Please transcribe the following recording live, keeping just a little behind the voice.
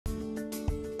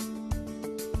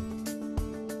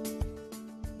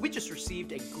just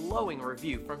received a glowing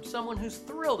review from someone who's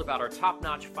thrilled about our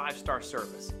top-notch 5-star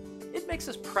service. It makes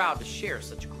us proud to share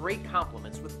such great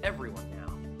compliments with everyone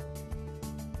now.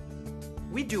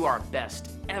 We do our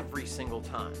best every single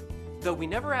time. Though we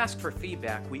never ask for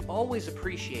feedback, we always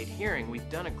appreciate hearing we've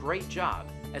done a great job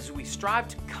as we strive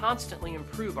to constantly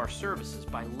improve our services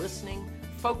by listening,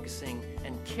 focusing,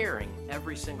 and caring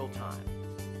every single time.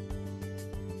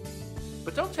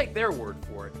 But don't take their word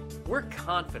for it. We're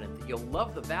confident that you'll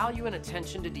love the value and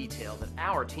attention to detail that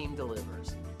our team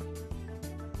delivers.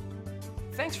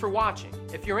 Thanks for watching.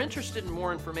 If you're interested in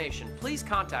more information, please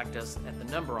contact us at the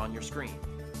number on your screen.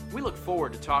 We look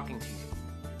forward to talking to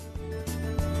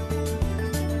you.